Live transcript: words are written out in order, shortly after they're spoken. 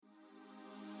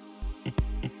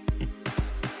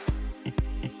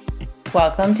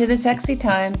Welcome to the Sexy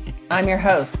Times. I'm your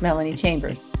host, Melanie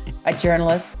Chambers, a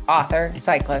journalist, author,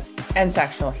 cyclist, and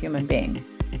sexual human being.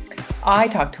 I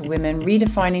talk to women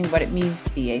redefining what it means to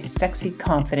be a sexy,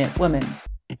 confident woman.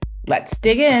 Let's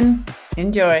dig in.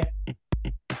 Enjoy.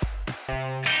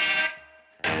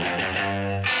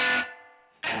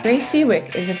 Grace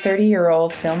Siwik is a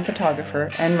 30-year-old film photographer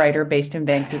and writer based in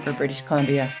Vancouver, British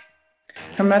Columbia.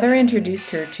 Her mother introduced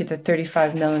her to the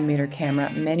 35mm camera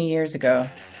many years ago,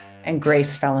 and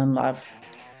Grace fell in love.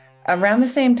 Around the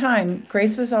same time,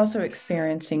 Grace was also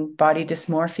experiencing body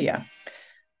dysmorphia,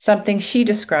 something she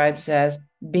describes as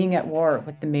being at war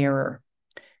with the mirror.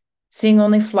 Seeing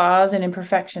only flaws and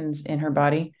imperfections in her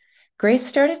body, Grace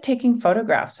started taking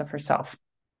photographs of herself.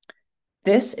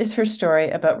 This is her story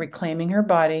about reclaiming her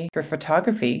body for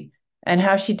photography and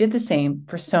how she did the same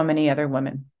for so many other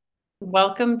women.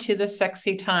 Welcome to the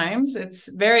Sexy Times. It's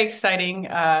very exciting.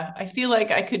 I feel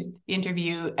like I could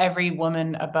interview every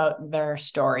woman about their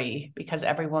story because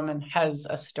every woman has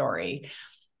a story.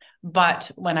 But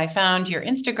when I found your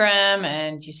Instagram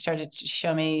and you started to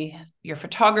show me your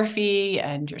photography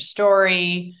and your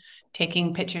story,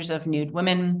 taking pictures of nude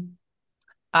women,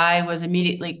 I was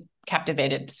immediately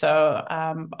captivated. So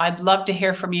I'd love to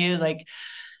hear from you.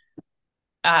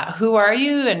 Who are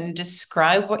you and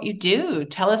describe what you do?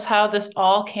 Tell us how this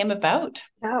all came about.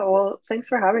 Yeah, well, thanks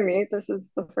for having me. This is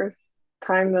the first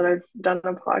time that I've done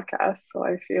a podcast, so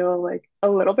I feel like a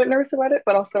little bit nervous about it,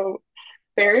 but also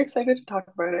very excited to talk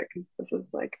about it because this is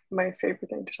like my favorite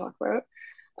thing to talk about.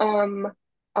 Um,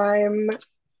 I'm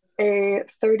a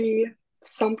 30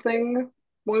 something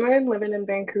woman living in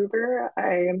Vancouver.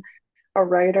 I am a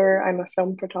writer, I'm a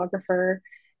film photographer,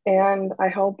 and I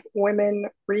help women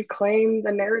reclaim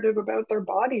the narrative about their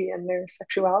body and their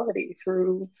sexuality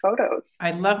through photos.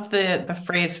 I love the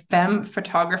phrase femme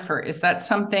photographer. Is that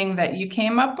something that you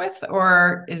came up with,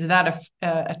 or is that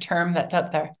a term that's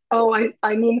out there? Oh,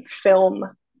 I mean film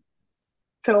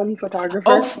Oh,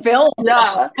 photographer. film.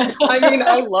 Yeah. I mean,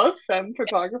 I love film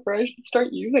photographer. I should start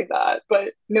using that.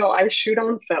 But no, I shoot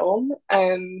on film.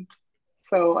 And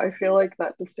so I feel like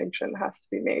that distinction has to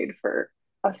be made for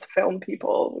us film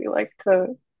people. We like to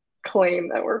claim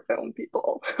that we're film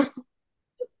people.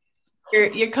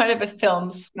 You're kind of a film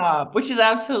snob, which is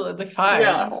absolutely Yeah, fine.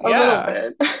 a little Yeah.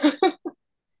 bit.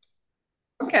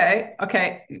 Okay.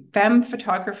 Okay. Femme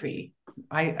photography.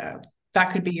 I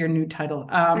That could be your new title.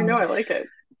 I know, I like it.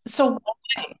 So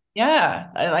why? Yeah,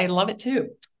 I love it too.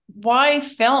 Why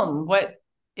film? What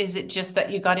is it just that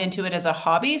you got into it as a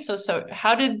hobby? So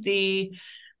how did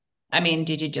I mean,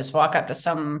 did you just walk up to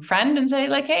some friend and say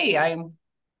like, "Hey, I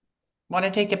want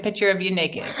to take a picture of you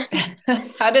naked"?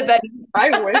 How did that?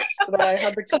 I wish that I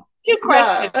had the, So two yeah,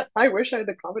 questions. I wish I had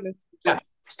the confidence to Yeah. just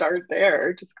start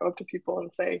there, just go up to people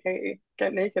and say, hey,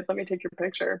 get naked, let me take your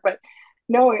picture. But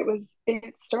no,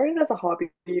 it started as a hobby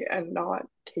and not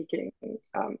taking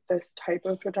this type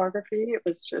of photography. It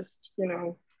was just,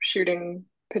 shooting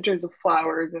pictures of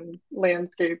flowers and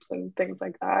landscapes and things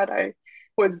like that. I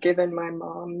was given my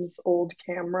mom's old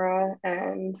camera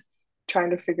and trying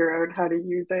to figure out how to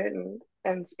use it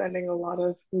and spending a lot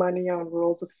of money on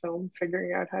rolls of film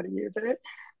figuring out how to use it.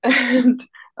 And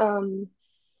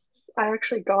I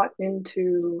actually got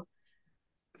into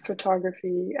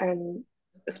photography and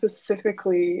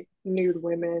specifically nude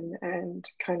women and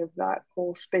kind of that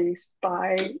whole space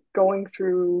by going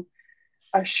through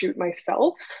a shoot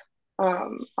myself.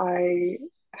 I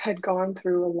had gone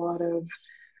through a lot of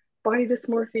body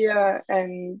dysmorphia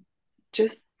and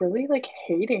just really like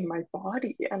hating my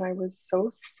body. And I was so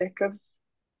sick of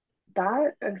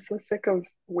that and so sick of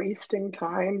wasting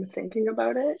time thinking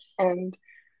about it. And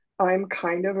I'm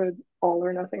kind of an all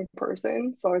or nothing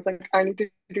person. So I was like, I need to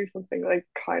do something like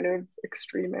kind of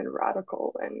extreme and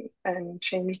radical and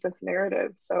change this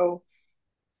narrative. So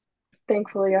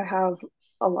thankfully I have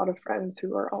a lot of friends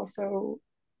who are also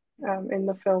in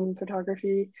the film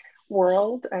photography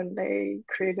world, and they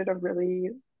created a really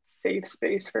safe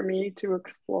space for me to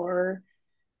explore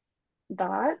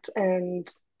that and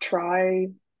try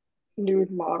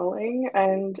nude modeling.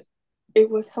 And it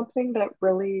was something that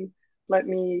really let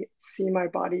me see my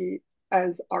body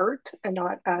as art and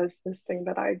not as this thing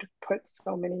that I'd put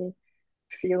so many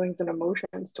feelings and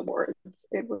emotions towards.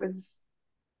 It was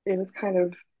kind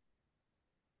of,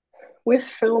 with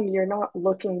film, you're not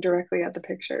looking directly at the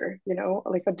picture,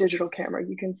 like a digital camera,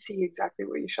 you can see exactly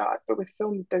what you shot. But with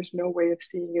film, there's no way of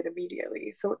seeing it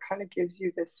immediately. So it kind of gives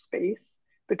you this space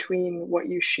between what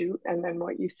you shoot and then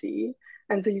what you see.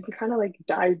 And so you can kind of like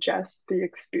digest the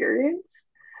experience.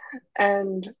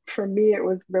 And for me, it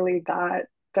was really that.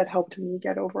 that helped me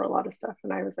get over a lot of stuff.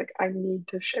 And I was like, I need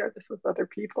to share this with other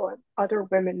people, and other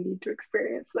women need to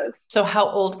experience this. So how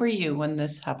old were you when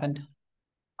this happened?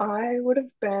 I would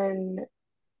have been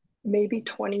maybe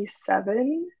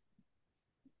 27.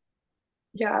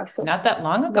 Yeah, so Not that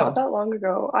long not ago. that long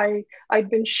ago. I'd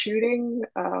been shooting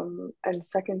and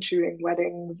second shooting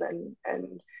weddings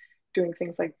and doing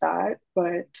things like that,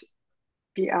 but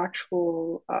the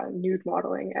actual nude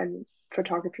modeling and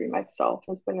photography myself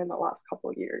has been in the last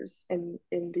couple of years in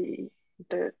the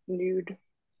nude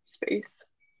space.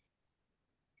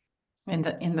 In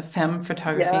the femme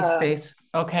photography Yeah, space.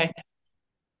 Okay.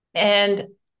 And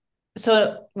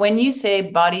so when you say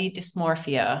body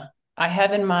dysmorphia, I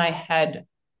have in my head,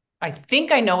 I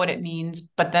think I know what it means,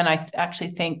 but then I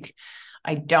actually think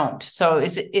I don't. So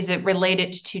is it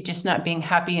related to just not being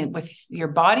happy with your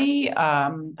body?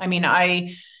 I mean,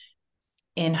 I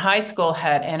in high school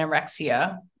had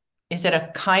anorexia. Is it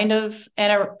a kind of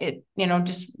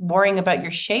just worrying about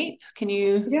your shape? Can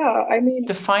you yeah. I mean,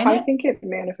 define I it? think it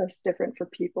manifests different for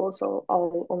people, so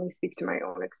I'll only speak to my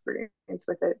own experience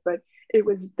with it. But it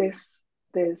was this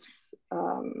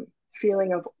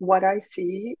feeling of what I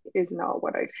see is not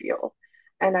what I feel,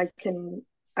 and I can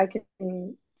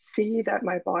see that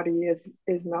my body is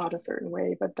not a certain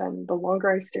way, but then the longer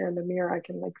I stare in the mirror, I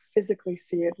can like physically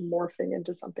see it morphing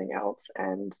into something else.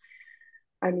 And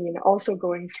I mean, also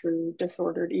going through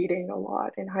disordered eating a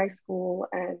lot in high school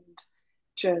and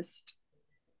just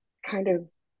kind of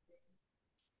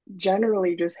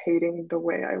generally just hating the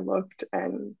way I looked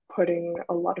and putting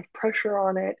a lot of pressure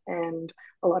on it and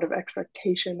a lot of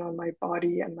expectation on my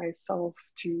body and myself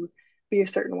to be a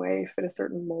certain way, fit a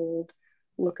certain mold,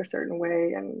 look a certain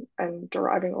way, and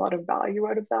deriving a lot of value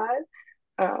out of that.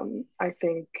 I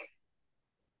think,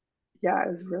 yeah,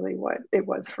 is really what it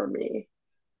was for me.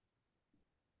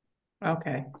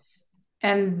 Okay.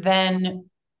 And then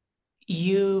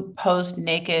you posed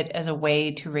naked as a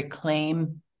way to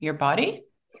reclaim your body?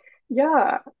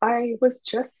 Yeah, I was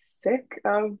just sick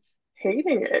of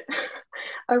hating it.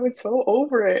 I was so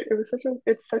over it.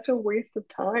 It's such a waste of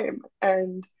time.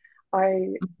 And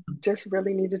I just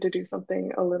really needed to do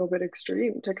something a little bit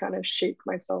extreme to kind of shake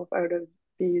myself out of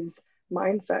these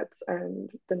mindsets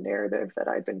and the narrative that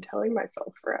I've been telling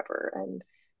myself forever. And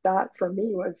that for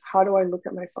me was, how do I look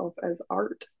at myself as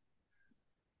art?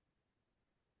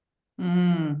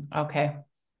 Okay.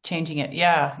 Changing it.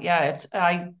 Yeah. Yeah.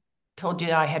 I told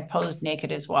you I had posed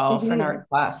naked as well for an Hmm. art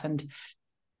class, and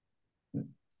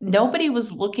nobody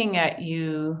was looking at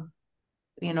you,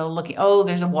 looking, oh,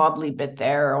 there's a wobbly bit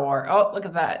there, or, oh, look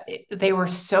at that. They were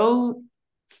so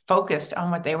focused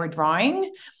on what they were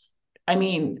drawing. I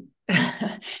mean,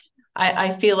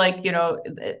 I feel like,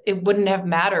 it wouldn't have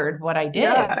mattered what I did.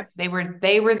 Yeah, They were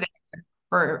there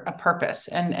for a purpose.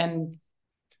 And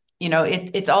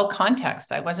it's all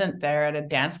context. I wasn't there at a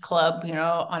dance club,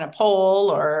 on a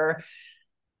pole, or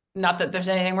not that there's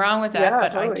anything wrong with that, yeah,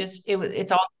 but totally.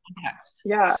 it's all context.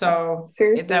 Yeah, So that was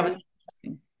seriously.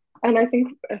 interesting. And I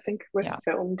think with Yeah.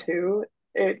 film too,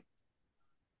 it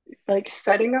like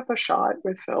setting up a shot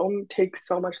with film takes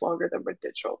so much longer than with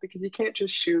digital because you can't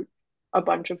just shoot a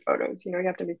bunch of photos. You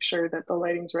have to make sure that the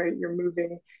lighting's right, you're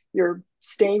moving, you're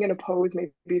staying in a pose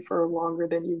maybe for longer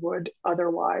than you would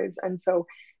otherwise. And so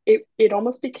it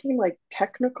almost became like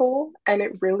technical, and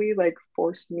it really like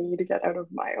forced me to get out of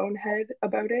my own head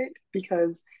about it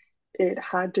because it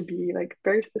had to be like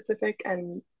very specific.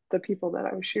 And the people that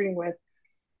I was shooting with,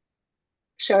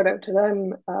 shout out to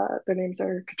them. Their names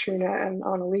are Katrina and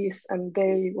Annalise, and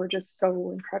they were just so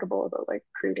incredible about like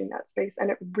creating that space. And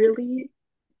it really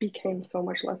became so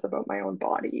much less about my own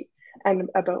body and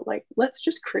about like, let's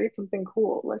just create something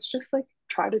cool. Let's just like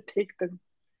try to take the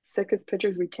sickest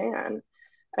pictures we can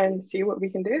and see what we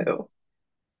can do.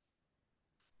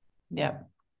 Yeah.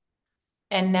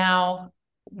 And now,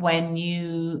 when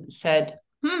you said,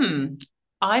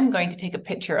 I'm going to take a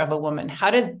picture of a woman,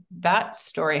 how did that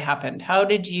story happen? How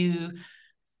did you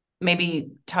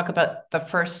maybe talk about the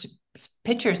first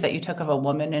pictures that you took of a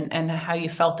woman, and how you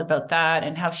felt about that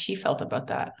and how she felt about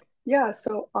that? Yeah,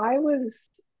 so I was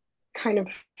kind of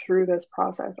through this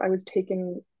process, I was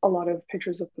taking a lot of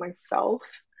pictures of myself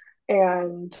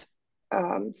and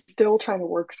still trying to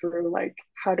work through like,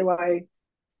 how do I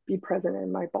be present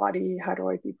in my body? How do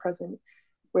I be present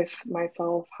with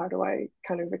myself? How do I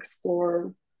kind of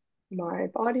explore my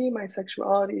body, my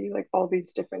sexuality, like all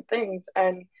these different things?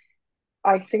 And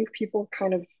I think people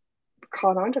kind of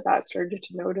caught on to that, started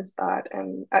to notice that.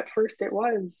 And at first, it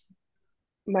was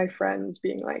my friends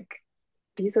being like,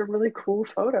 these are really cool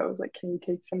photos. Like, can you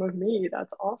take some of me?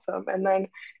 That's awesome. And then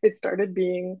it started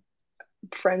being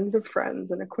friends of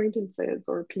friends and acquaintances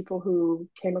or people who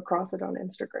came across it on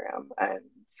Instagram and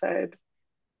said,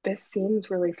 this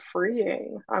seems really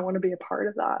freeing. I want to be a part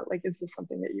of that. Like, is this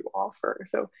something that you offer?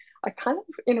 So I kind of,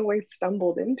 in a way,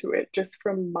 stumbled into it just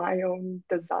from my own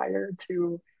desire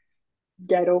to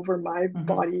get over my Mhm.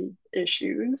 body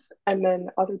issues. And then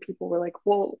other people were like,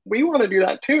 well, we want to do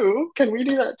that too. Can we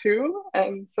do that too?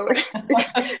 And so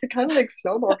it kind of like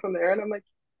snowballed from there. And I'm like,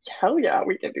 hell yeah,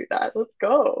 we can do that. Let's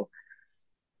go.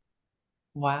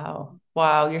 Wow.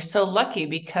 Wow. You're so lucky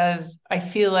because I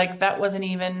feel like that wasn't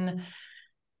even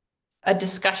a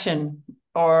discussion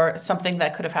or something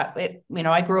that could have happened.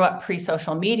 I grew up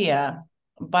pre-social media,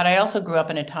 but I also grew up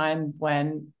in a time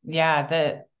when, yeah,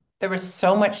 there was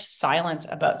so much silence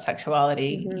about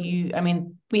sexuality.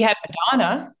 Hmm. We had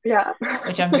Madonna, Yeah.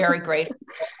 which I'm very grateful.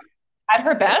 At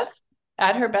her best,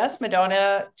 at her best,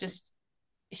 Madonna just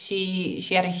she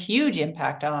had a huge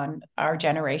impact on our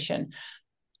generation.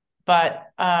 But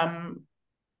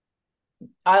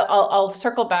I'll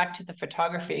circle back to the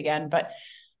photography again, but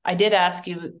I did ask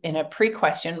you in a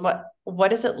pre-question,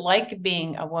 what is it like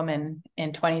being a woman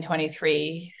in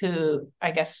 2023 who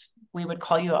I guess we would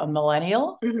call you a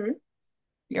millennial? Hmm.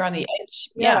 You're on the edge.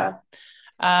 Yeah.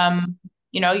 Yeah. Um,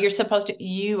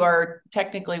 you are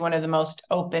technically one of the most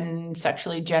open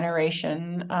sexually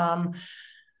generation.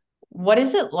 What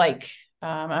is it like?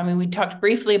 We talked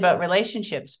briefly about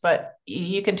relationships, but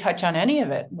you can touch on any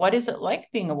of it. What is it like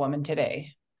being a woman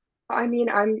today? I mean,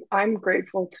 I'm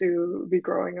grateful to be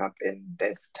growing up in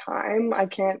this time.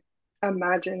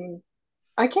 Imagine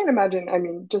I can't imagine, I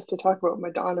mean, just to talk about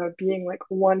Madonna being like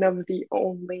one of the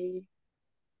only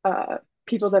uh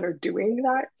people that are doing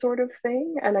that sort of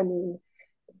thing. And I mean,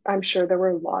 I'm sure there were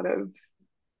a lot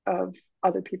of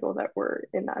other people that were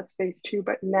in that space too,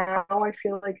 but now I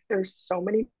feel like there's so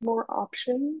many more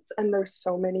options and there's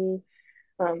so many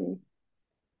um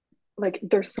like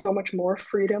there's so much more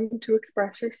freedom to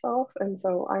express yourself. And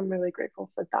so I'm really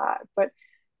grateful for that. But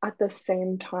at the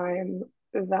same time,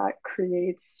 that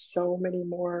creates so many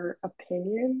more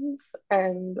opinions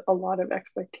and a lot of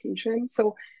expectations.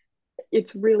 So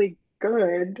it's really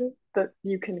good that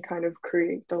you can kind of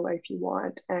create the life you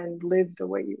want and live the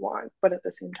way you want. But at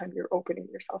the same time, you're opening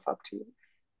yourself up to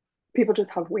people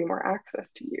just have way more access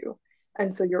to you.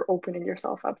 And so you're opening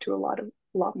yourself up to a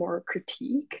lot more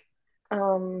critique.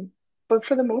 Um, but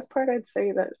for the most part, I'd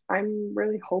say that I'm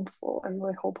really hopeful. I'm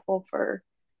really hopeful for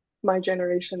my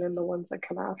generation and the ones that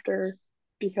come after,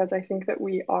 because I think that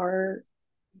we are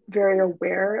very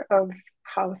aware of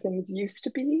how things used to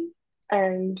be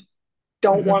and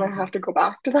don't want to Mhm. have to go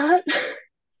back to that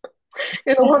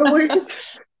in a lot of ways.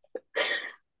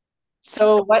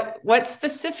 So what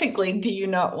specifically do you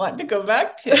not want to go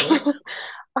back to?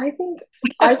 I think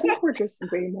I think we're just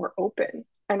way more open.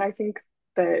 And I think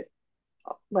that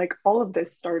like all of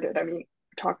this started, I mean,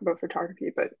 talk about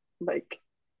photography, but like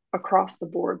across the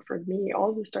board for me, all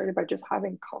of this started by just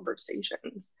having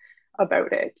conversations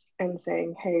about it and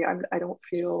saying, hey, I don't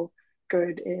feel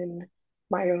good in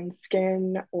my own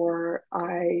skin, or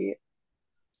I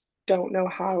don't know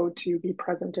how to be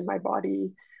present in my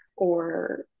body,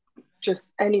 or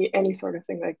just any sort of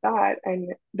thing like that.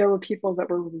 And there were people that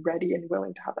were ready and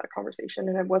willing to have that conversation,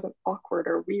 and it wasn't awkward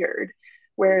or weird.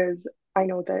 Whereas I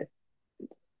know that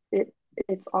it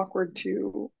it's awkward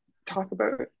to talk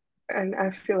about, and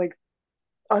I feel like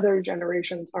other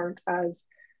generations aren't as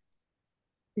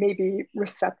maybe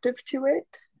receptive to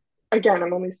it. Again,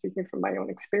 I'm only speaking from my own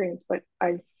experience, but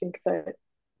I think that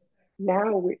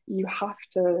now you have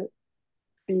to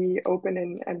be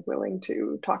open and willing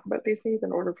to talk about these things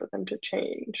in order for them to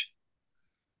change.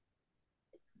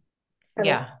 And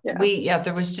Yeah, yeah.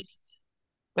 there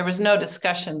was no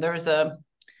discussion. There was a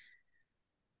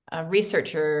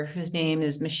researcher whose name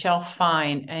is Michelle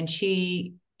Fine, and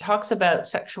she talks about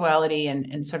sexuality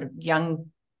and sort of young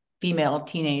female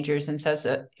teenagers and says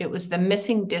that it was the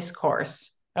missing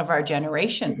discourse of our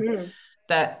generation, Hmm.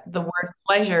 that the word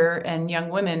pleasure and young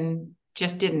women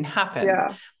just didn't happen.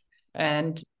 Yeah.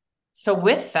 And so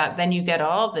with that, then you get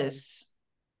all these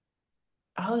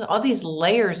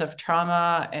layers of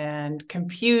trauma and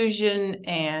confusion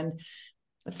and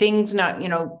things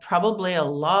not, probably a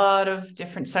lot of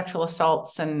different sexual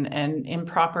assaults and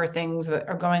improper things that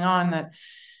are going on that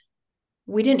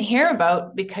we didn't hear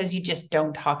about because you just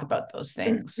don't talk about those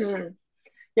things. Hmm.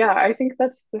 Yeah, I think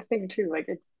that's the thing too. Like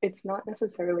it's not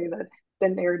necessarily that the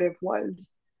narrative was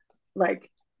like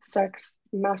sex,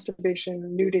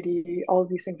 masturbation, nudity, all of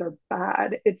these things are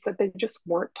bad. It's that they just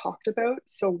weren't talked about.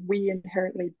 So we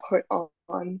inherently put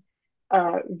on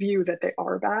a view that they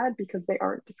are bad because they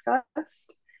aren't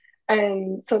discussed.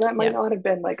 And so that might Yeah. not have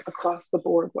been like across the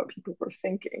board what people were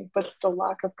thinking, but the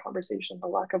lack of conversation, the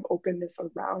lack of openness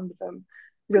around them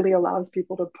really allows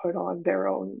people to put on their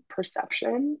own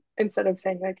perception instead of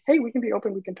saying, like, hey, we can be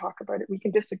open, we can talk about it, we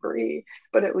can disagree,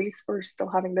 but at least we're still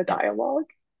having the Yeah. dialogue.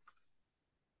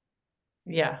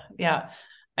 Yeah. Yeah.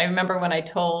 I remember when I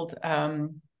told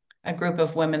a group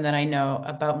of women that I know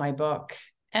about my book.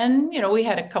 And, we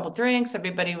had a couple drinks.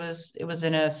 It was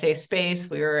in a safe space.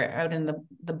 We were out in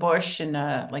the bush in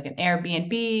like an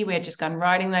Airbnb. We had just gone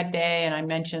riding that day. And I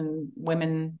mentioned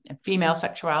women and female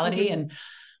sexuality. Mm-hmm. And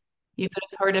you could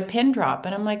have heard a pin drop.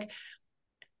 And I'm like,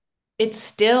 it's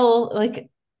still like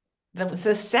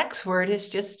the sex word is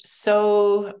just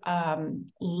so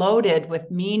loaded with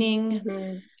meaning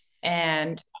Mm-hmm.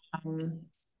 and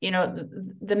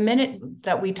the minute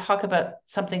that we talk about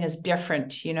something as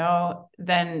different,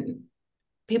 then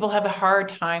people have a hard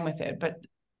time with it. But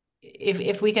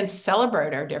if we can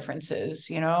celebrate our differences,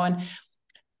 and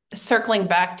circling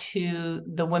back to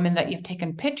the women that you've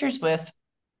taken pictures with,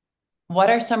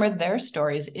 what are some of their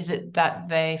stories? Is it that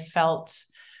they felt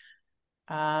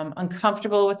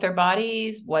uncomfortable with their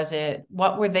bodies? Was it,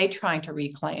 what were they trying to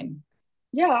reclaim?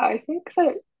 Yeah, I think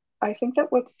that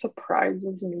what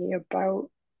surprises me about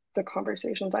the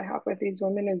conversations I have with these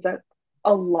women is that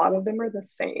a lot of them are the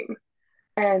same.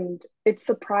 And it's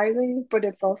surprising, but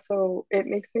it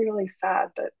makes me really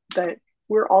sad that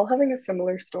we're all having a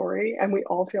similar story and we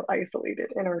all feel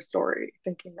isolated in our story,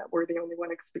 thinking that we're the only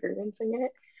one experiencing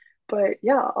it. But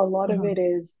yeah, a lot of it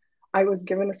Mhm. is I was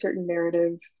given a certain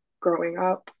narrative growing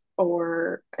up,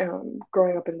 or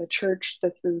growing up in the church.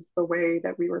 This is the way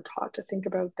that we were taught to think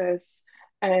about this.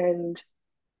 And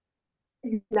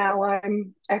now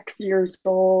I'm X years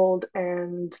old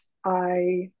and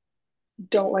I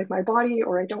don't like my body,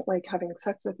 or I don't like having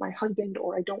sex with my husband,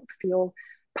 or I don't feel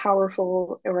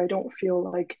powerful, or I don't feel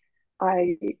like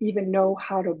I even know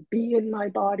how to be in my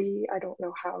body. I don't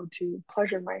know how to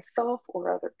pleasure myself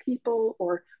or other people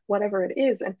or whatever it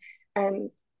is.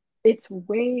 And it's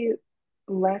way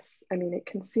less, I mean, it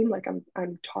can seem like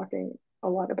I'm talking a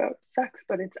lot about sex,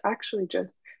 but it's actually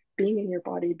just being in your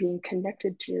body, being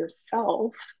connected to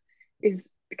yourself is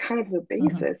kind of the Mhm.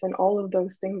 basis, and all of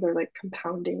those things are like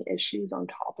compounding issues on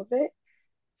top of it.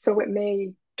 So it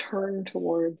may turn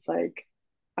towards like,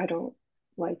 I don't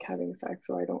like having sex,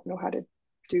 or I don't know how to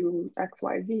do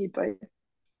XYZ, but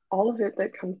all of it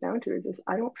that comes down to is just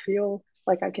I don't feel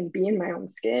like I can be in my own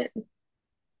skin.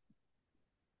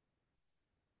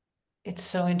 It's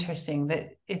so interesting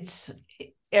that it's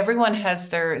everyone has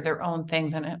their own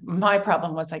things, and my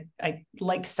problem was I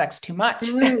liked sex too much.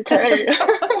 Okay.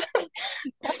 So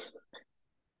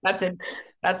that's it.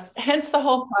 That's hence the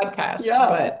whole podcast. Yeah.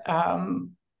 But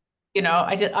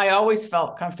I always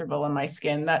felt comfortable in my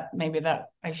skin. That maybe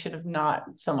that I should have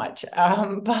not so much.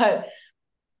 But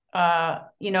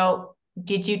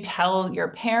did you tell your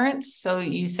parents? So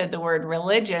you said the word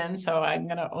religion, so I'm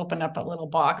gonna open up a little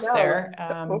box Yeah, let's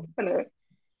there. open it.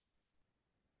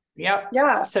 Yep.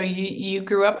 Yeah. So you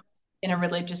grew up in a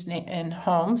religious in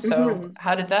home. So Hmm.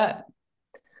 how did that?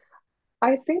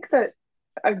 I think that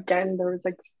again, there was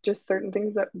like just certain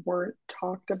things that weren't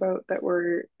talked about that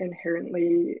were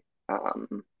inherently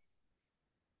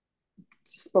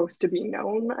supposed to be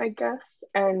known, I guess.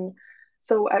 And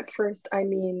so at first, I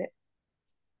mean,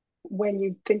 when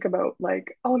you think about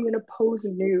like, oh, I'm gonna pose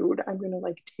nude, I'm gonna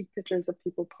like take pictures of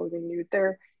people posing nude,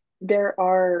 there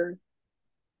are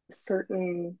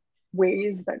certain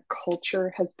ways that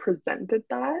culture has presented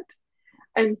that.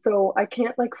 And so I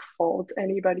can't like fault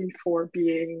anybody for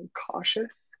being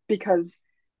cautious because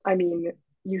I mean,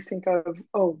 you think of,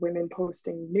 oh, women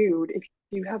posting nude. If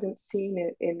you haven't seen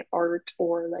it in art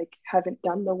or like haven't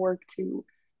done the work to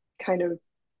kind of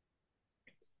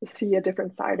see a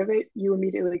different side of it, you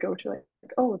immediately go to like,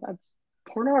 oh, that's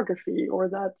pornography, or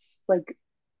that's like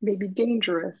maybe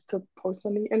dangerous to post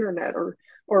on the internet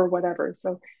or whatever.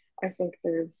 So I think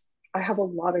I have a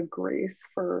lot of grace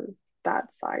for that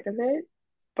side of it.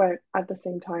 But at the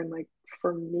same time, like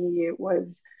for me, it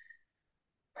was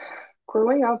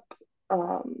growing up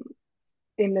um,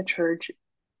 in the church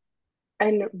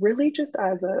and really just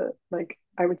as a, like,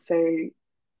 I would say,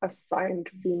 assigned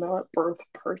female at birth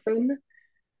person.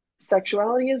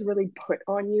 Sexuality is really put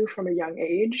on you from a young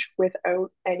age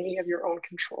without any of your own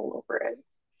control over it.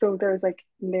 So there's like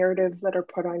narratives that are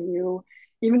put on you,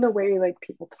 even the way like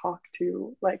people talk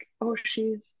to like, oh,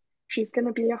 she's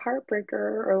gonna be a heartbreaker,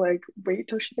 or like wait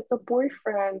till she gets a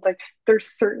boyfriend. Like there's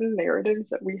certain narratives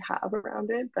that we have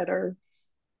around it that are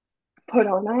put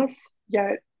on us,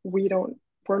 yet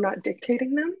we're not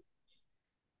dictating them.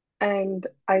 And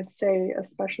I'd say,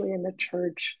 especially in the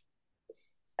church,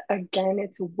 again,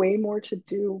 it's way more to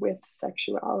do with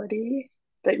sexuality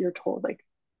that you're told, like,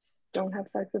 don't have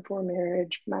sex before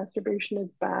marriage, masturbation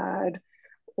is bad,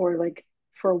 or like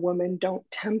for a woman, don't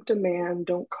tempt a man,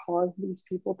 don't cause these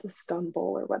people to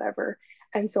stumble or whatever.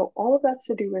 And so all of that's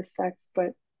to do with sex,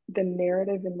 but the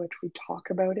narrative in which we talk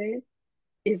about it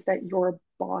is that your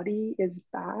body is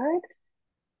bad.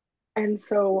 And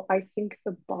so I think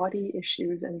the body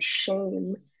issues and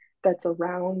shame that's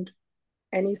around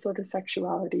any sort of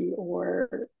sexuality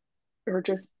or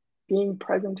just being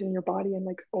present in your body and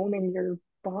like owning your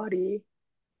body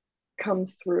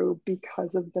comes through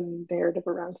because of the narrative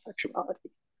around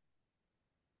sexuality.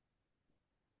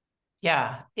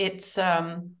 Yeah,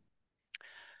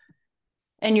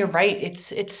 and you're right.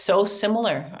 It's so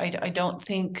similar. I don't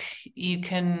think you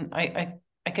can.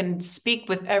 I can speak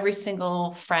with every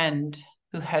single friend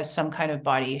who has some kind of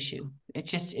body issue.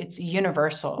 It's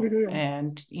universal, Mm-hmm.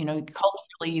 and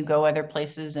culturally, you go other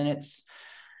places, and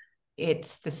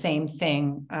it's the same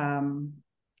thing.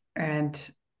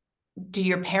 And do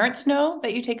your parents know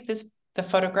that you take the They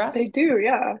photographs? do,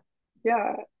 yeah.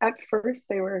 Yeah. At first,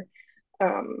 they were,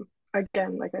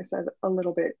 again, like I said, a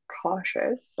little bit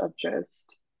cautious of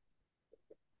just,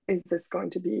 is this going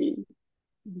to be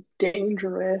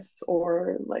dangerous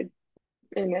or like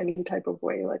in any type of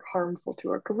way, like harmful to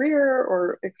our career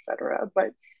or etc.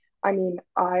 But I mean,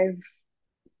 I've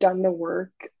done the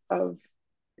work of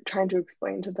trying to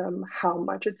explain to them how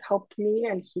much it's helped me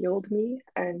and healed me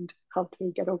and helped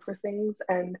me get over things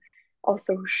and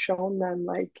also shown them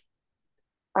like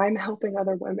I'm helping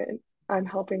other women. I'm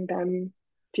helping them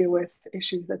deal with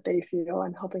issues that they feel.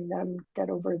 I'm helping them get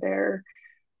over their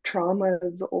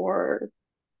traumas or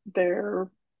their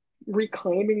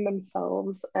reclaiming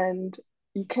themselves. And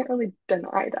you can't really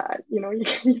deny that.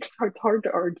 It's hard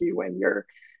to argue when you're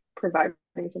providing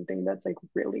something that's like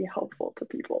really helpful to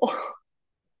people.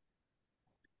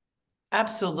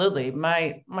 Absolutely.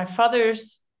 My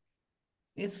father's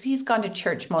he's gone to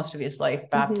church most of his life,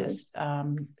 Mm-hmm. Baptist.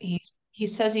 He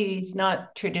says he's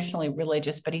not traditionally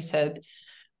religious, but he said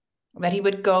that he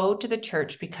would go to the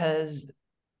church because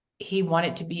he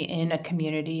wanted to be in a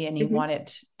community and he Mm-hmm.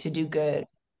 wanted to do good.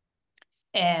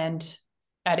 And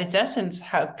at its essence,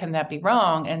 how can that be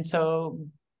wrong? And so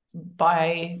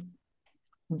by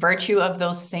virtue of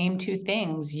those same two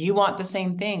things, you want the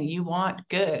same thing. You want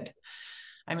good.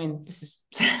 I mean, this is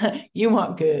you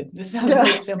want good. This sounds Yeah.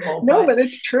 very simple, No, but but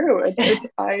it's true.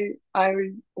 I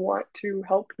want to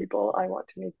help people. I want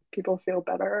to make people feel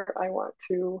better. I want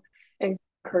to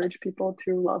encourage people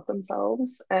to love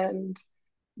themselves and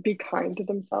be kind to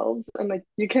themselves. And like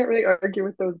you can't really argue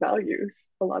with those values.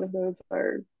 A lot of those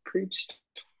are preached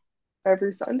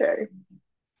every Sunday.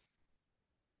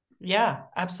 yeah,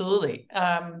 absolutely.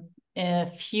 A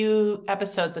few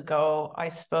episodes ago, I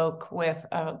spoke with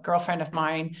a girlfriend of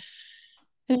mine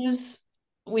who's,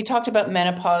 we talked about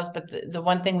menopause, but the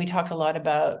one thing we talked a lot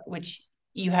about, which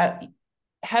you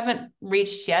haven't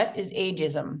reached yet, is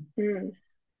ageism. Mm,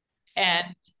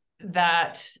 And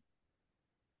that,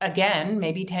 again,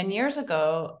 maybe 10 years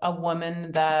ago, a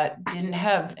woman that didn't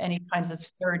have any kinds of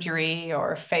surgery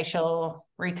or facial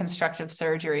reconstructive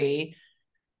surgery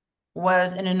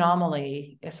was an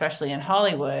anomaly, especially in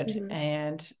Hollywood. mhm,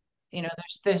 And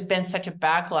there's been such a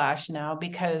backlash now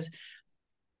because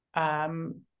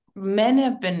um, men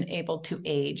have been able to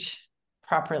age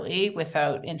properly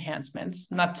without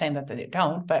enhancements. I'm not saying that they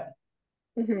don't, but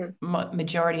mhm.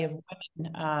 majority of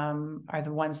women are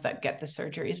the ones that get the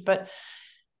surgeries. But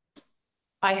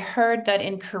I heard that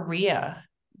in Korea,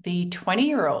 the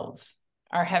 20-year-olds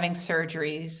are having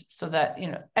surgeries so that,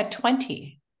 at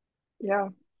 20. Yeah.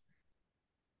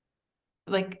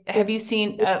 Like, have It you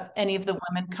seen any of the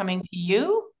women coming to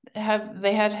you?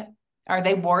 Are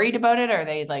they worried about it? Are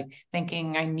they like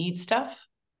thinking I need stuff?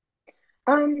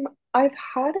 Um, I've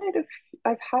had it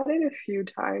a few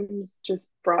times just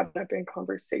brought up in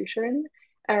conversation.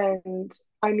 And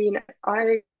I mean,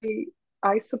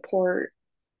 I support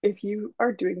if you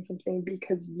are doing something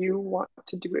because you want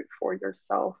to do it for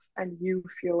yourself and you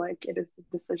feel like it is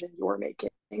the decision you're making,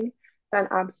 then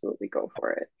absolutely go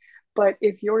for it. But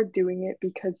if you're doing it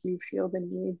because you feel the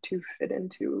need to fit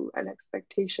into an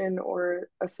expectation or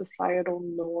a societal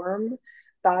norm,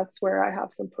 that's where I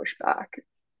have some pushback.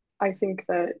 I think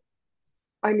that,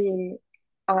 I mean,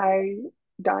 I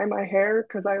dye my hair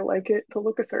because I like it to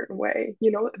look a certain way.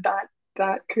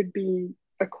 That could be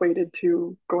equated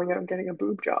to going out and getting a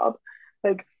boob job.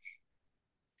 Like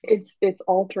it's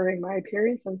altering my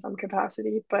appearance in some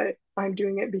capacity, but I'm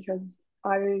doing it because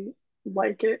I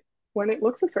like it when it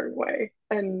looks a certain way.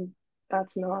 And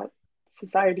that's not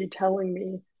society telling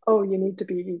me, oh, you need to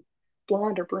be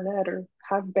blonde or brunette or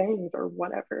have bangs or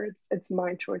whatever. It's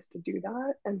my choice to do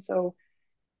that. And so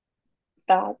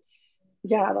that's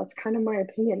yeah, that's kind of my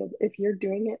opinion is if you're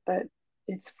doing it that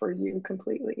it's for you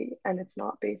completely and it's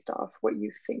not based off what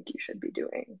you think you should be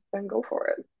doing, then go for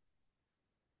it.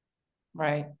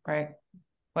 Right, right.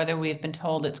 Whether we've been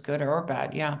told it's good or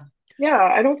bad. Yeah. Yeah,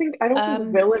 I don't think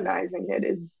Um, villainizing it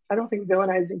is I don't think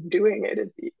villainizing doing it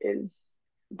is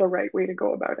the right way to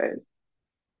go about it.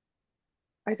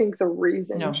 I think the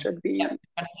reason no. should Yeah. be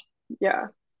yeah.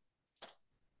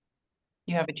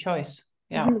 You have a choice.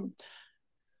 Yeah. Mhm.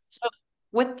 So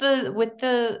with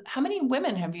the how many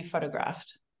women have you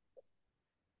photographed?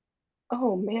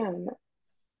 Oh man,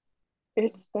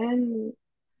 it's been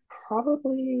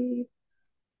probably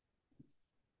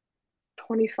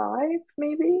 25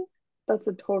 maybe. That's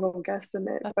a total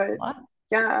guesstimate, That's but a lot.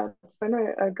 yeah, it's been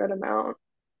a good amount.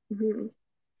 Hmm.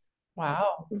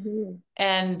 Wow. Hmm.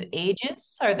 And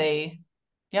ages? Are they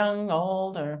young,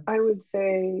 old, or I would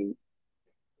say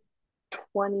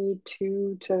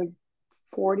 22 to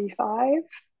 45.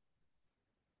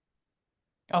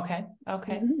 okay,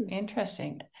 okay. Hmm.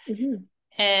 Interesting. Hmm.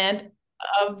 And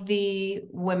of the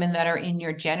women that are in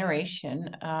your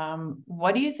generation,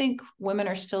 what do you think women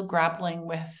are still grappling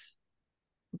with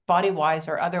body wise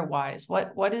or otherwise?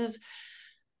 What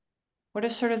are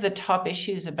sort of the top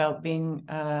issues about being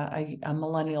a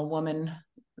millennial woman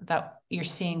that you're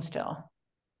seeing still?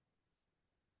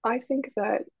 I think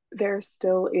that there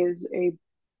still is a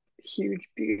huge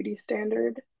beauty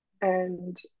standard,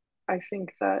 and I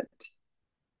think that,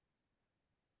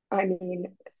 I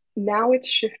mean, now it's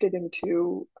shifted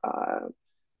into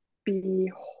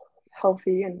be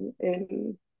healthy and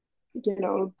in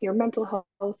your mental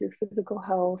health, your physical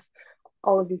health,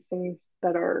 all of these things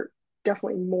that are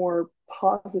definitely more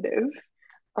positive.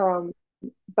 Um,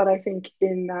 but I think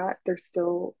in that there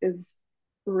still is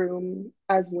room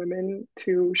as women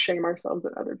to shame ourselves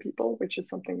and other people, which is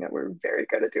something that we're very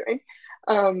good at doing.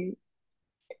 Um,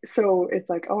 so it's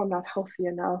like, oh, I'm not healthy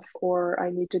enough, or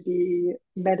I need to be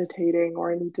meditating,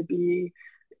 or I need to be,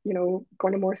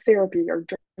 going to more therapy or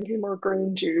drinking more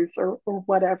green juice or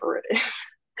whatever it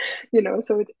is,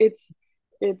 So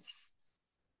it's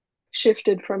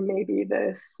shifted from maybe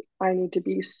this I need to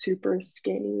be super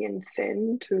skinny and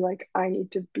thin to like I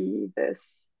need to be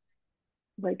this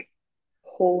like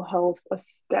whole health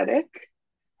aesthetic.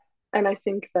 And I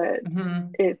think that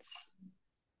Hmm. it's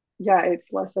yeah,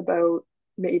 it's less about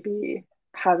maybe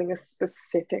having a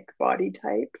specific body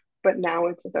type, but now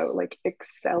it's about like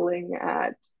excelling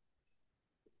at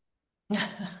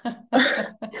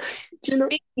do you know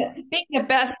being the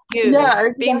best yeah,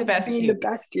 you, being the exactly, best being the you.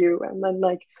 best you and then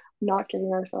like not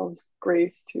giving ourselves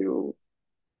grace to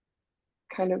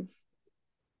kind of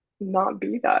not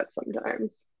be that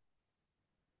sometimes.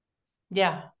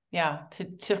 Yeah, yeah,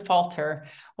 to falter.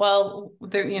 Well,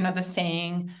 the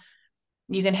saying,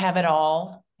 you can have it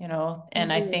all,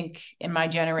 and I Hmm. think in my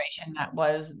generation that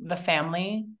was the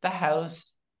family, the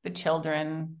house, the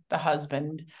children, the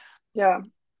husband, Yeah.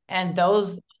 and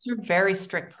those are very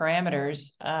strict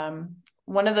parameters.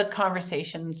 One of the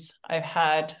conversations I've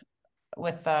had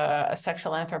with a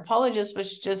sexual anthropologist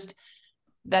was just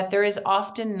that there is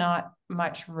often not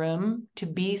much room to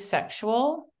be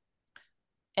sexual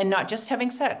and not just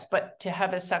having sex, but to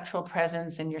have a sexual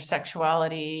presence in your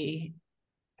sexuality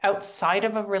outside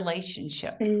of a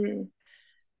relationship. Mm.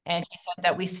 And he said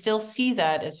that we still see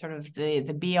that as sort of the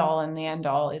be all and the end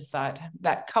all is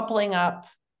that coupling up,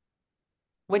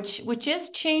 which is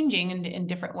changing in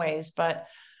different ways, but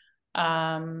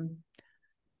um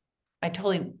I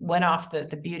totally went off the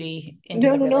beauty into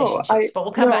No, the no, no. relationships, but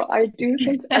we'll come No, back. I do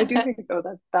think though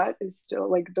that that is still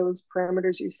like those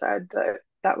parameters you said that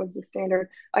that was the standard.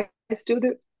 I still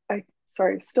do I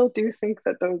sorry, still do think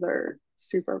that those are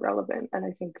super relevant and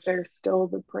I think they're still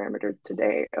the parameters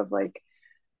today of like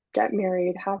get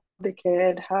married, have the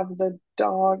kid, have the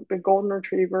dog, the golden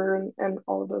retriever, and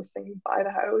all of those things by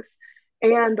the house,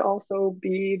 and also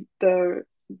be the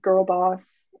girl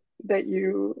boss that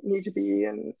you need to be,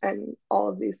 and all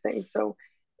of these things. So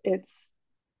it's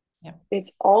Yeah.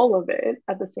 it's all of it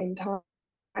at the same time.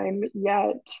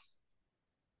 Yet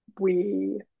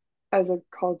we, as a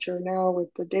culture now, with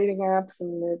the dating apps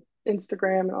and the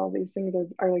Instagram and all these things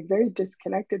are like very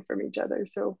disconnected from each other.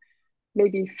 So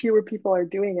maybe fewer people are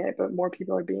doing it, but more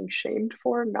people are being shamed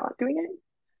for not doing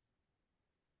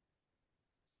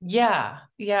Yeah,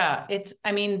 yeah.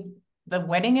 I mean, the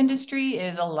wedding industry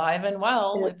is alive and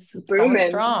well. it. It's It's it's going booming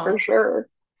for strong. sure.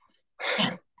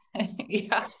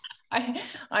 Yeah.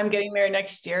 I'm getting there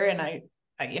next year and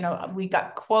we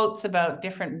got quotes about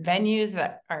different venues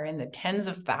that are in the tens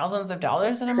of thousands of That's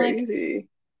dollars and I'm like, crazy.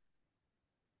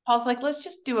 Paul's like, let's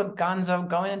just do a gonzo,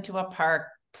 go into a park,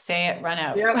 say it, run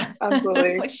out. Yep,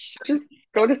 absolutely. Like, sure. Just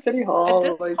go to City At Hall.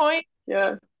 this Like, point,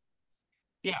 yeah,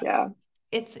 yeah, yeah.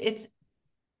 it's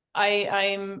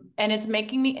I'm and it's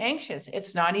making me anxious.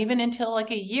 It's not even until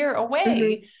like a year Hmm.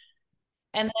 away.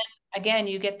 And then again,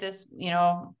 you get this,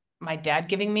 my dad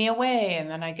giving me away. And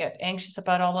then I get anxious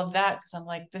about all of that because I'm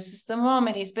like, this is the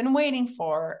moment he's been waiting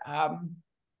for.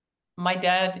 My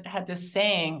dad had this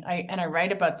saying, I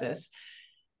write about this,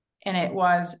 and it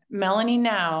was Melanie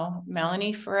now,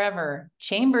 Melanie forever,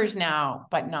 Chambers now,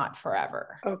 but not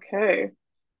forever. Okay.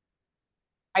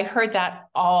 I heard that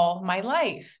all my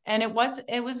life. And it was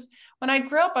when I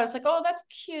grew up, I was like, oh, that's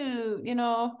cute. I'm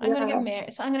going to get Yeah,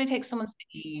 married. So I'm going to take someone's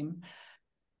name.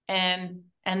 And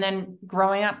then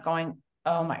growing up going,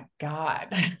 oh my God.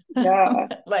 yeah,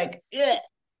 Like, ugh,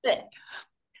 ugh.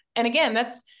 And again,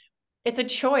 it's a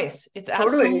choice. It's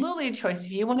totally. absolutely a choice.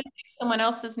 If you want to take someone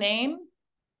else's name,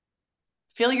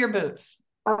 fill your boots.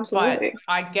 But Absolutely.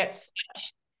 I get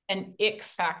such an ick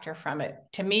factor from it.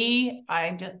 To me,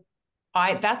 I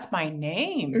that's my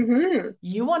name. Hmm.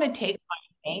 You want to take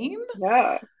my name?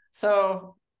 Yeah.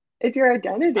 So It's your I,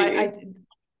 identity. I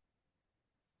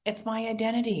it's my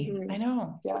identity. Mm. I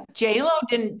know. Yeah. J Lo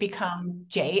didn't become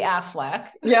J Affleck.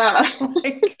 Yeah.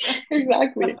 like,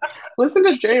 Exactly. Listen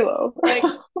to J-Lo. like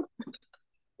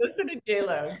listen to J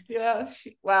Lo. Yeah,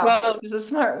 wow, Well, she's a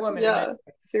smart woman in many yeah,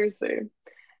 ways. seriously.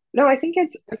 No, I think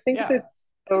Yeah, it's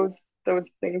those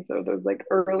things though, those like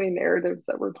early narratives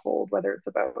that we're told, whether it's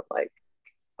about like,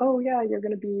 oh yeah, you're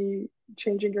gonna be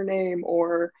changing your name,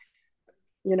 or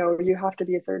you have to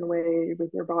be a certain way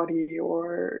with your body,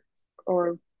 or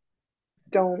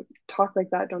don't talk like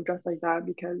that, don't dress like that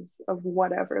because of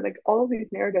whatever. Like all of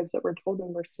these narratives that we're told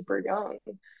when we're super young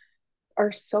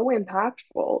are so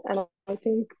impactful. And I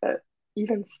think that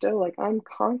even still, like I'm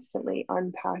constantly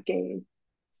unpacking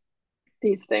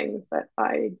these things that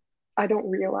I don't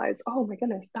realize, oh my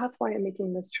goodness, that's why I'm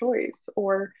making this choice,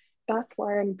 or that's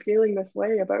why I'm feeling this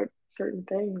way about certain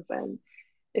things. And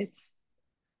it's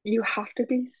you have to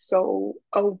be so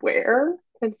aware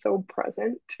and so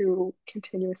present to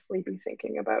continuously be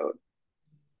thinking about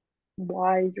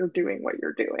why you're doing what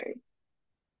you're doing.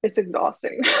 It's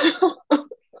exhausting.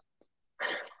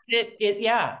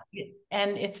 yeah.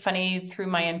 And it's funny through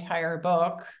my entire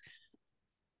book.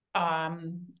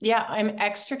 Yeah, I'm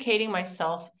extricating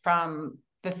myself from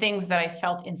the things that I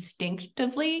felt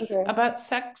instinctively Okay. about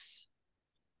sex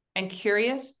and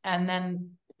curious, and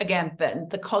then again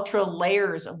the cultural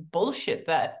layers of bullshit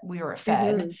that we were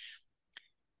fed. Hmm.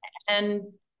 And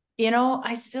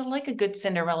I still like a good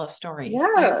Cinderella story.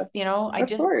 I Yeah, you know I of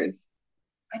just course.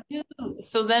 I do.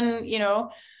 So then,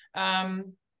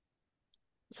 um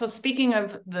so speaking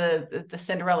of the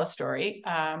Cinderella story,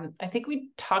 I think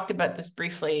we talked about this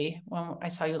briefly when I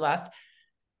saw you last.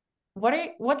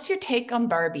 What's your take on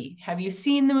Barbie? Have you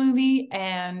seen the movie?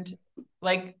 And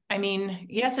like, I mean,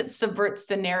 yes, it subverts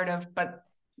the narrative, but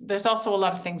there's also a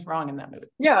lot of things wrong in that movie.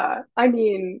 Yeah, I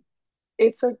mean,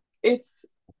 it's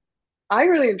I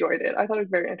really enjoyed it. I thought it was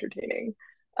very entertaining.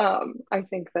 I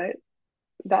think that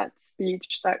that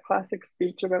speech, that classic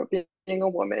speech about being a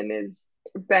woman is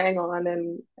bang on,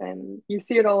 and you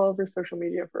see it all over social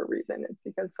media for a reason. It's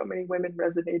because so many women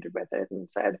resonated with it and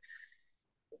said,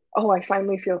 "Oh, I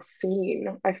finally feel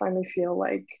seen. I finally feel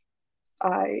like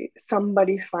I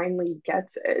somebody finally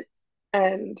gets it."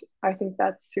 And I think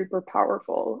that's super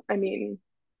powerful. I mean,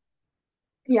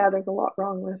 yeah, there's a lot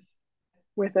wrong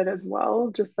with it as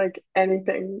well, just like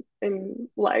anything in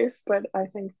life. But I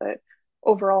think that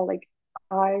overall, like,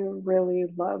 I really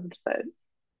loved that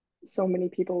so many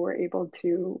people were able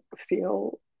to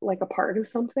feel like a part of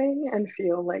something and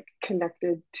feel like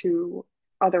connected to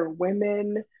other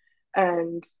women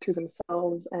and to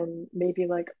themselves, and maybe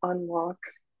like unlock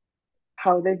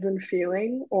how they've been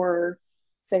feeling, or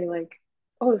say like,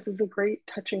 oh, this is a great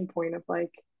touching point of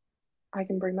like, I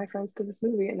can bring my friends to this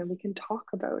movie and then we can talk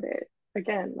about it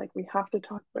again. Like we have to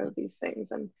talk about these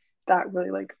things. And that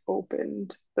really like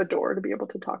opened the door to be able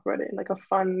to talk about it in like a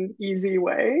fun, easy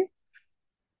way.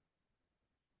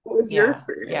 What was your Yeah,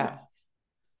 yeah, experience?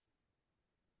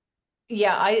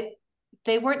 yeah.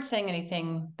 They weren't saying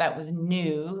anything that was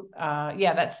new.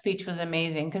 Yeah, that speech was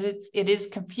amazing because it is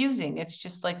confusing. It's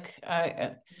just like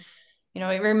it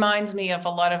reminds me of a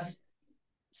lot of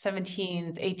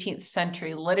 17th, 18th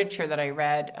century literature that I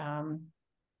read.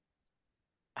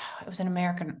 It was an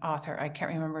American author. I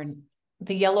can't remember.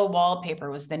 The Yellow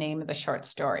Wallpaper was the name of the short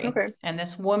story. Okay. And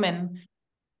this woman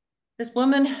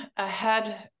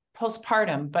had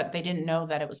postpartum, but they didn't know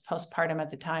that it was postpartum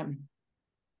at the time.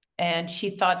 And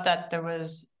she thought that there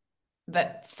was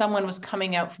that someone was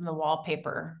coming out from the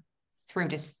wallpaper through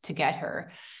to get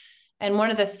her. And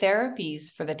one of the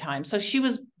therapies for the time, so she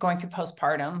was going through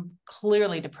postpartum,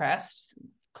 clearly depressed,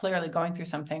 clearly going through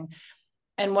something.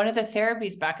 And one of the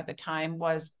therapies back at the time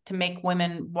was to make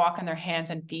women walk on their hands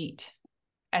and feet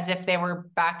as if they were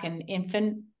back in All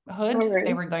infanthood. They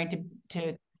right. were going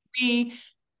to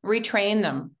retrain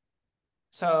them.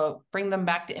 So bring them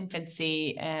back to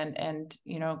infancy and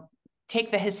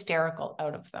take the hysterical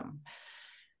out of them.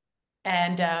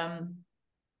 And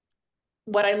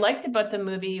what I liked about the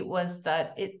movie was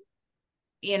that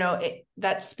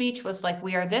that speech was like,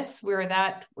 we are this, we're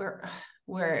that,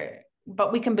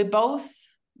 but we can be both.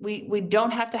 We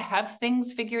don't have to have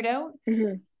things figured out,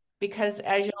 Mm-hmm. because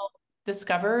as you'll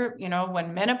discover,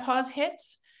 when menopause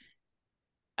hits,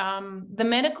 the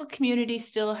medical community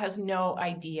still has no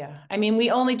idea. I mean, we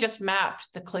only just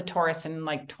mapped the clitoris in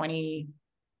like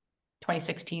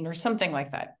 2016 or something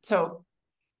like that. So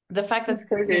the fact That's that,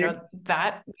 crazy.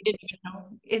 that we didn't even know,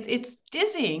 it's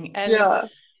dizzying. And Yeah.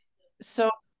 so,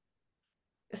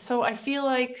 I feel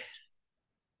like,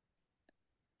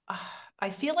 I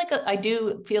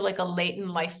do feel like a late in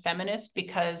life feminist,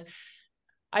 because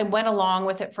I went along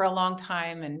with it for a long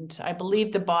time, and I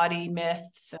believed the body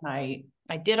myths, and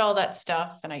I did all that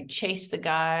stuff, and I chased the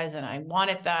guys, and I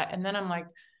wanted that. And then I'm like,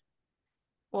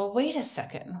 well, wait a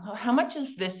second. Well, how much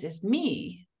of this is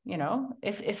me?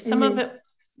 If some of Mm-hmm. it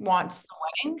wants the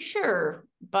wedding, sure.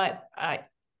 But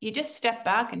you just step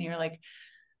back and you're like,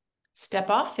 step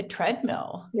off the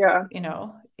treadmill. Yeah.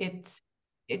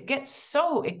 It gets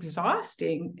so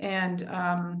exhausting. And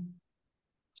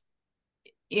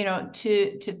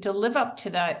to live up to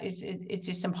that is it's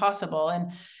just impossible.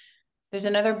 And there's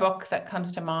another book that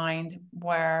comes to mind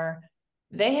where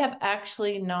they have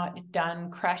actually not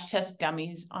done crash test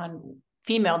dummies on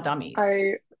female dummies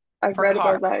I I've for read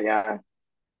car. about that. Yeah.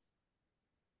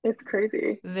 It's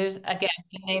crazy. There's, again,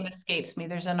 the name escapes me.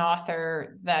 There's an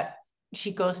author that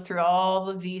she goes through all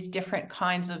of these different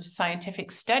kinds of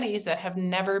scientific studies that have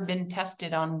never been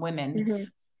tested on women, Mm-hmm.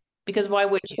 because why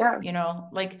would you? Yeah.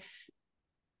 Like,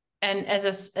 and as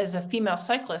a female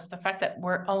cyclist, the fact that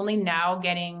we're only now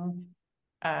getting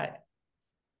uh,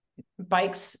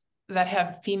 bikes that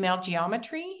have female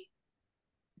geometry.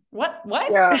 What?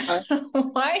 Yeah.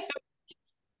 Why?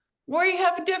 Where you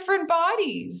have different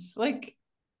bodies? Like,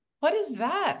 what is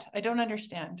that? I don't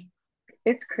understand.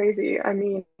 It's crazy. I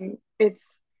mean, it's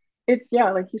it's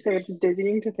yeah, like you say, it's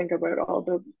dizzying to think about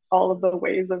all of the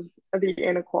ways of the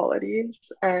inequalities.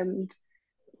 And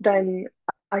then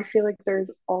I feel like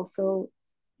there's also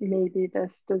maybe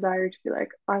this desire to be like,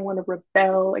 I want to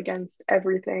rebel against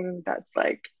everything that's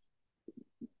like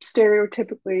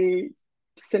stereotypically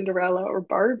Cinderella or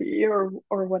Barbie or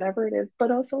whatever it is,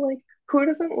 but also like who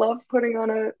doesn't love putting on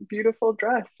a beautiful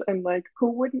dress, and like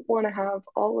who wouldn't want to have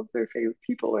all of their favorite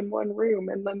people in one room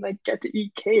and then like get to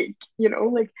eat cake,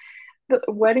 like the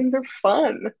weddings are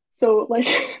fun. So like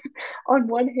on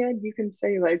one hand you can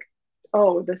say like,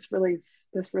 oh, this really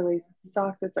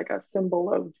sucks. It's like a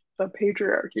symbol of the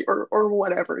patriarchy or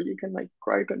whatever. You can like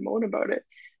gripe and moan about it.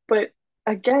 But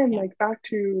again, Yeah. like back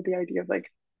to the idea of like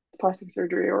plastic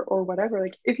surgery or whatever,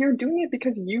 like if you're doing it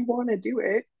because you want to do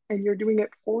it and you're doing it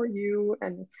for you,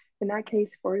 and in that case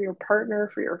for your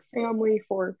partner, for your family,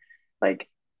 for like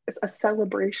it's a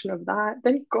celebration of that,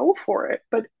 then go for it.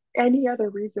 But any other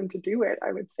reason to do it,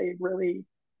 I would say really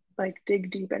like dig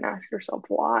deep and ask yourself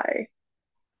why.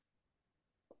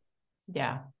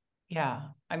 Yeah. Yeah.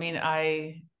 I mean,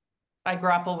 I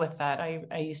grapple with that.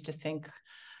 I used to think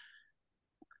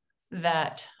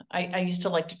that I used to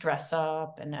like to dress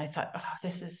up, and I thought, oh,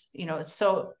 this is, it's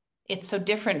so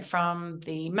different from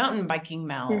the mountain biking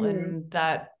Mel, Hmm. and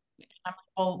that,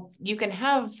 well, you can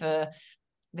have the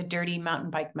dirty mountain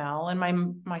bike Mel. And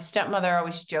my stepmother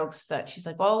always jokes that she's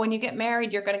like, well, when you get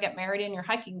married, you're going to get married in your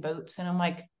hiking boots. And I'm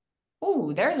like,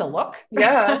 oh, there's a look.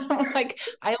 Yeah, I'm like,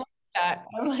 I like that.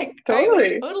 I'm like, I would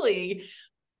totally. totally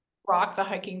rock the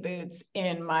hiking boots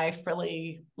in my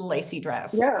frilly lacy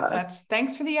dress. Yeah,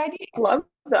 Thanks for the idea. love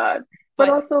that. But But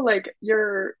also like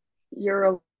you're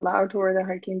allowed to wear the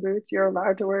hiking boots. You're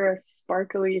allowed to wear a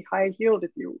sparkly high heeled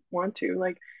if you want to.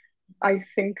 Like I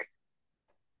think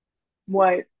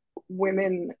what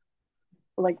women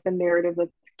like the narrative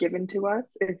that's given to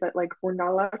us is that like we're not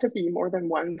allowed to be more than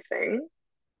one thing.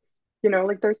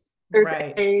 Like there's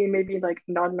right. a maybe like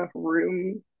not enough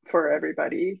room for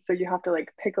everybody, so you have to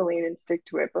like pick a lane and stick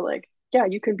to it. But like yeah,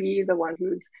 you can be the one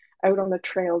who's out on the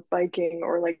trails biking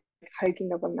or like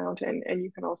hiking up a mountain, and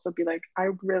you can also be like, I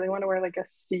really want to wear like a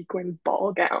sequin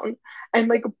ball gown, and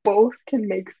like both can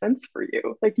make sense for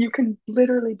you. Like you can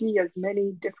literally be as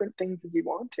many different things as you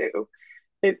want to.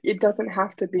 It doesn't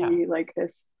have to Yeah. be like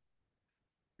this,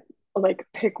 like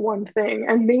pick one thing.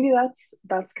 And maybe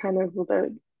that's kind of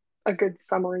the a good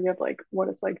summary of like what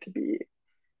it's like to be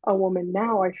a woman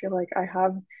now. I feel like I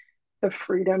have the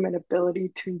freedom and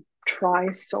ability to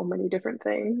try so many different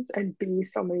things and be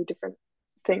so many different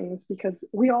things because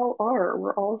we all are.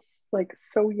 We're all like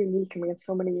so unique and we have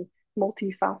so many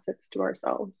multifacets to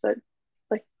ourselves that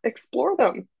like explore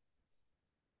them.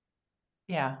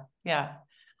 Yeah. Yeah.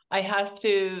 I have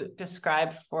to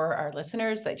describe for our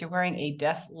listeners that you're wearing a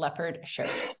Def Leppard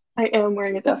shirt. I am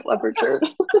wearing a Def Leppard shirt.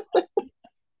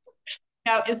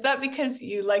 Now, is that because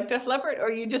you like Def Leppard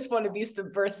or you just want to be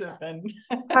subversive and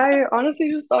I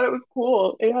honestly just thought it was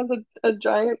cool. It has a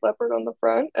giant leopard on the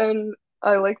front and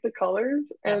I like the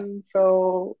colors yeah. and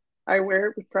so I wear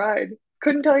it with pride.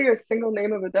 Couldn't tell you a single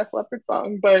name of a Def Leppard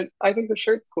song, but I think the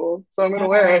shirt's cool, so I'm gonna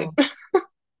wear Oh, it.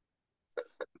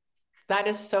 that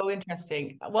is so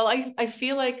interesting. Well, I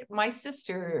feel like my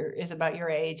sister is about your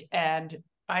age and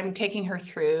I'm taking her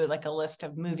through like a list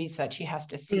of movies that she has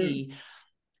to Mm. see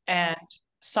and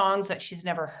songs that she's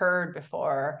never heard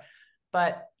before.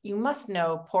 But you must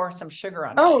know Pour Some Sugar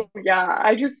on Oh Me. yeah,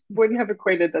 I just wouldn't have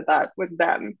equated that that was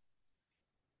them.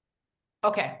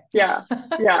 Okay. Yeah,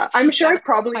 yeah. I'm sure That I was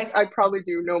probably high I school. probably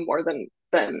do know more than,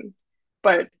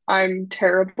 but I'm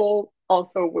terrible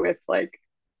also with like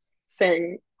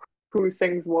saying who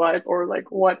sings what or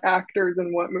like what actors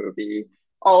in what movie.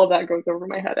 All of that goes over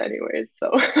my head anyways.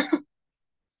 So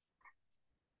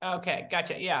Okay,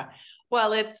 gotcha. Yeah.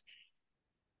 Well, it's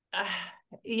uh,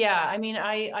 yeah, I mean,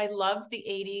 I love the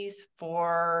 80s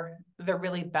for the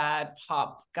really bad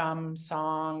pop gum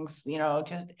songs, you know,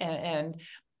 just and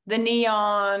the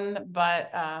neon, but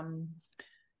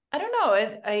I don't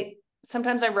know. I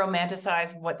sometimes I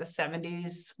romanticize what the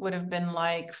 70s would have been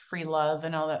like, free love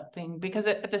and all that thing, because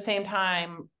at the same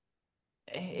time,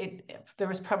 there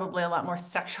was probably a lot more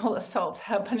sexual assaults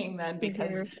happening then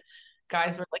because mhm.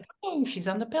 guys were like, "Oh, she's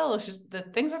on the pill. She's the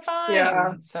things are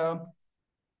Yeah. fine." So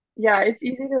Yeah, it's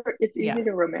easy yeah,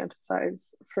 to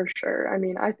romanticize for sure. I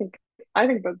mean, I think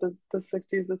about the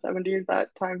 60s, the 70s,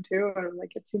 that time too, and I'm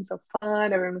like it seems so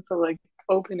fun. Everyone was so like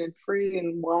open and free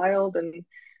and wild and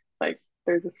like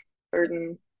there's a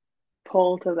certain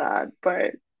pull to that.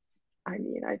 But I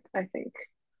mean, I think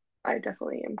I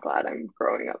definitely am glad I'm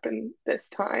growing up in this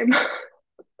time.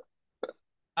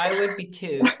 I would be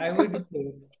too. I would be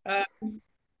too.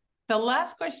 The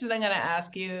last question I'm going to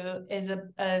ask you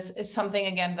is something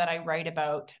again that I write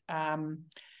about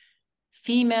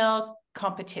female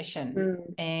competition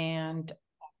Mm, and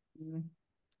um,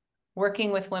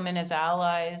 working with women as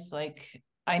allies. Like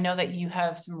I know that you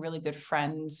have some really good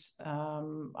friends.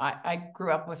 I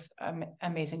grew up with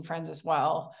amazing friends as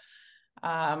well.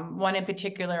 One in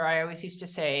particular, I always used to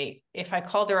say, if I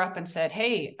called her up and said,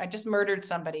 "Hey, I just murdered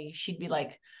somebody," she'd be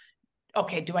like,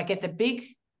 "Okay, do I get the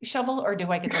big shovel or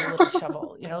do I get the little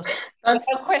shovel?" You know, that's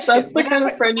without that's question, the kind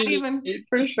of friend without you even. need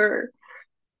for sure.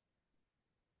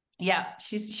 Yeah,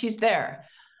 she's there.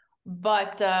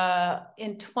 But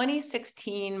in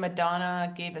 2016,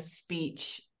 Madonna gave a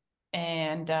speech,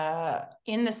 and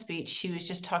in the speech, she was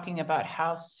just talking about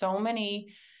how so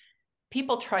many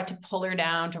people tried to pull her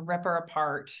down, to rip her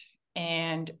apart.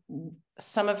 And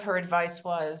some of her advice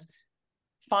was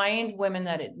find women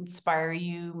that inspire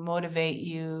you, motivate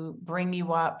you, bring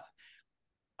you up.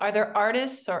 Are there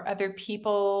artists or other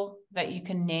people that you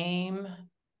can name,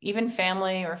 even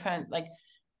family or friend, like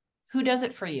who does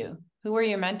it for you? Who are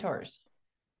your mentors?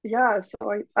 Yeah,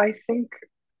 so I think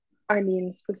I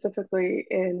mean specifically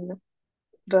in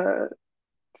the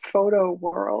photo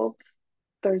world,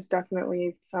 there's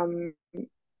definitely some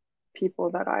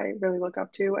people that I really look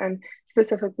up to, and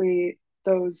specifically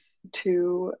those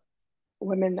two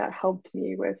women that helped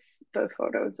me with the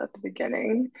photos at the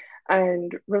beginning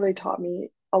and really taught me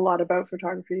a lot about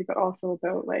photography, but also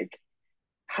about like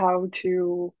how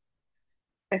to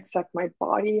accept my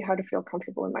body, how to feel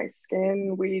comfortable in my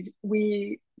skin.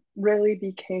 We really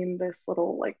became this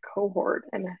little like cohort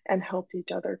and helped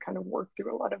each other kind of work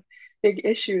through a lot of big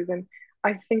issues. And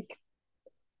I think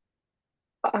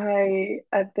I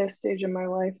at this stage in my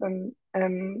life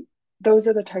am those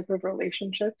are the type of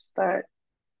relationships that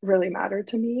really matter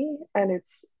to me. And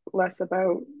it's less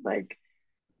about like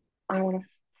I want to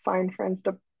find friends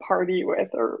to party with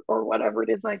or whatever it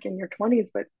is like in your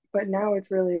 20s, but now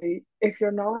it's really if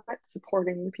you're not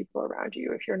supporting the people around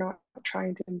you, if you're not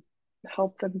trying to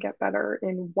help them get better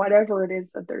in whatever it is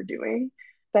that they're doing,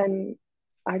 then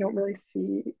I don't really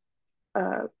see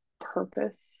a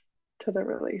purpose to the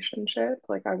relationship.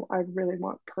 Like I really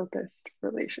want purposed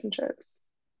relationships.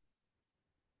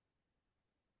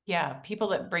 Yeah, people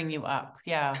that bring you up.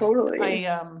 Yeah. Totally.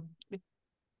 I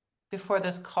before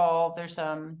this call, there's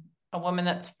a woman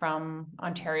that's from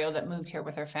Ontario that moved here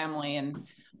with her family, and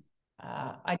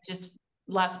I just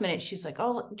last minute she's like,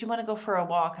 "Oh, do you want to go for a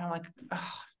walk?" And I'm like,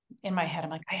 oh, in my head, I'm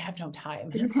like, I have no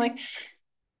time. And I'm like,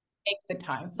 take the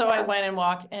time. So I Yeah, went and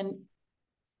walked, and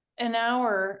an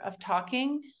hour of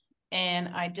talking, and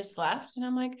I just left, and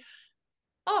I'm like,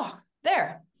 oh,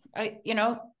 there,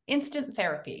 instant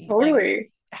therapy, like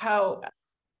totally. how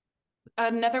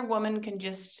another woman can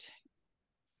just,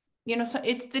 so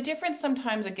it's the difference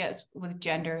sometimes, I guess, with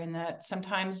gender, in that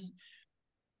sometimes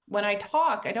when I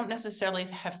talk, I don't necessarily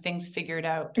have things figured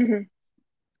out. Hmm.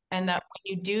 And that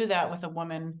when you do that with a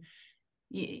woman,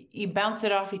 you bounce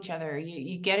it off each other,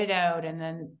 you get it out. And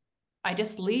then I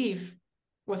just leave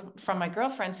from my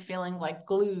girlfriends feeling like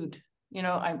glued,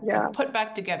 I'm Yeah, put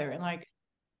back together and like,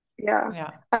 yeah. yeah,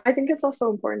 I think it's also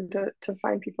important to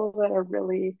find people that are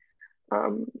really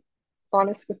um,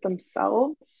 honest with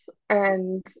themselves.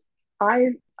 And I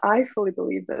I fully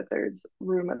believe that there's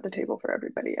room at the table for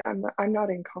everybody. I'm not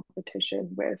in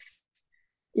competition with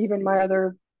even my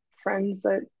other friends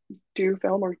that do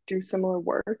film or do similar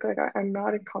work. Like I'm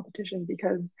not in competition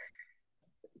because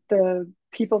the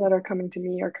people that are coming to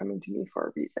me are coming to me for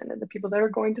a reason, and the people that are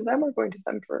going to them are going to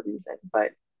them for a reason.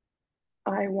 But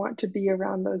I want to be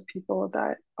around those people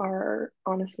that are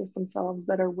honest with themselves,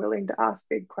 that are willing to ask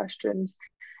big questions.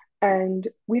 And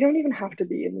we don't even have to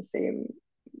be in the same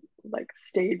like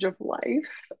stage of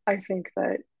life. I think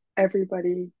that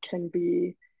everybody can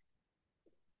be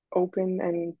open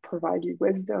and provide you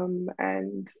wisdom,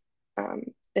 and um,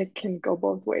 it can go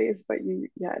both ways. But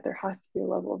yeah, there has to be a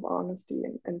level of honesty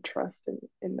and trust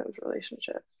in those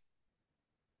relationships.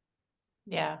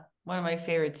 yeah. One of my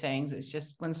favorite sayings is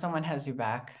just, when someone has your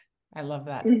back. I love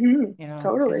that, Hmm. because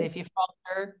Totally. if you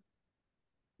falter,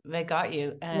 they got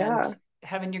you. And Yeah.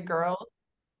 having your girls,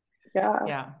 Yeah.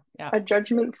 yeah, yeah, A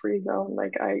judgment-free zone.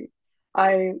 Like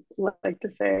I like to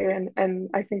say, and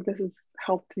I think this has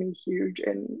helped me huge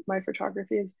in my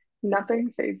photography, is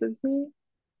nothing phases me.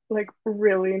 Like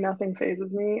really nothing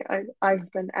phases me.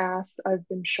 I've been asked, I've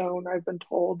been shown, I've been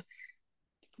told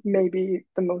maybe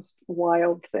the most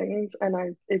wild things, and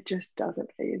I it just doesn't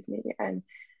phase me. And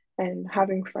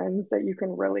having friends that you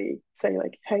can really say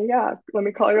like, hey, yeah, let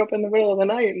me call you up in the middle of the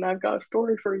night and I've got a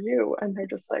story for you, and they're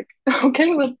just like,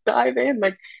 okay, let's dive in.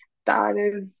 Like that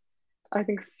is, I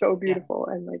think, so yeah, beautiful,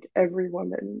 and like every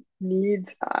woman needs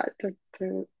that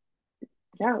to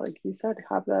yeah, like you said,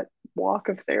 have that walk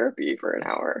of therapy for an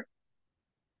hour.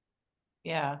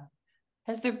 yeah.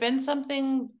 Has there been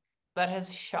something that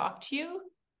has shocked you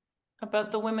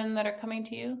about the women that are coming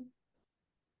to you,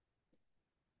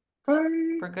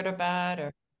 um for good or bad?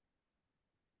 Or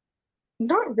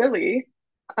Not really.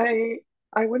 I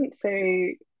I wouldn't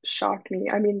say shocked me.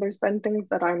 I mean, there's been things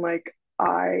that I'm like,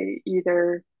 I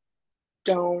either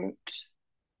don't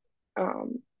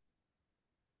um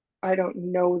I don't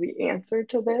know the answer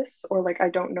to this, or like I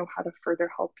don't know how to further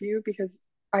help you, because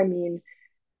I mean,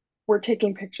 we're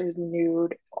taking pictures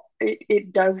nude.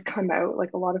 It does come out,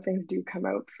 like a lot of things do come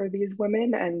out for these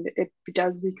women, and it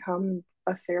does become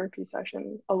a therapy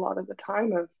session a lot of the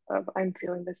time of I'm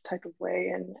feeling this type of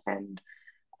way, and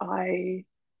I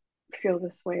feel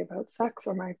this way about sex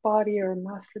or my body or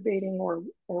masturbating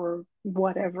or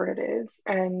whatever it is.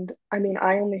 And I mean,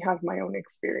 I only have my own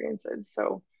experiences,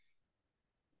 so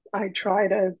I try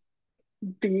to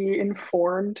be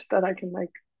informed that I can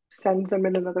like send them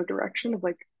in another direction of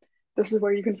like, this is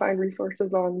where you can find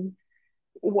resources on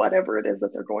whatever it is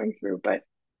that they're going through. But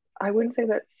I wouldn't say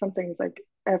that something's like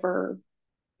ever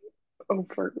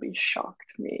overtly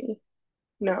shocked me.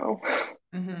 No.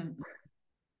 mhm.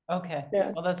 Okay,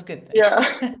 Yeah. well, that's a good thing.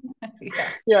 Yeah. Yeah,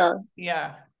 Yeah.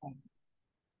 yeah.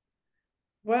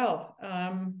 Well,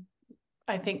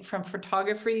 I think from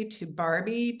photography to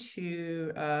Barbie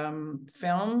to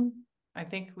film, I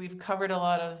think we've covered a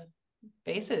lot of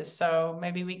bases. So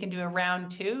maybe we can do a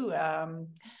round two.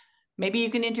 Maybe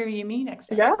you can interview me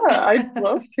next Yeah, time. I'd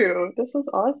love to. This was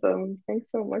awesome.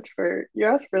 Thanks so much for you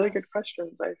asked really good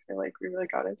questions. I feel like we really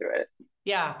got into it.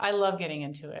 Yeah, I love getting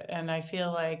into it, and I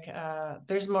feel like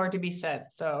there's more to be said.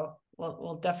 So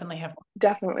we'll definitely have.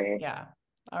 Definitely. Yeah.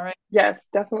 All right. Yes,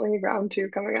 definitely round two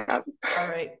coming up. All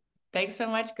right. Thanks so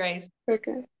much, Grace.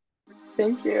 Okay.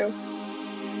 Thank you.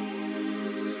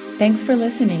 Thanks for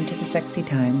listening to the Sexy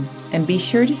Times, and be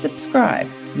sure to subscribe.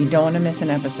 You don't want to miss an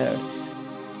episode.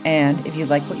 And if you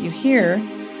like what you hear,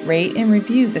 rate and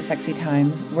review the Sexy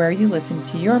Times where you listen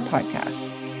to your podcasts.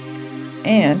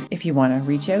 And if you want to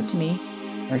reach out to me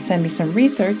or send me some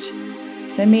research,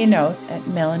 send me a note at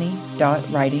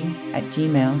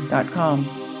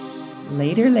melanie.writing@gmail.com.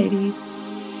 Later, ladies.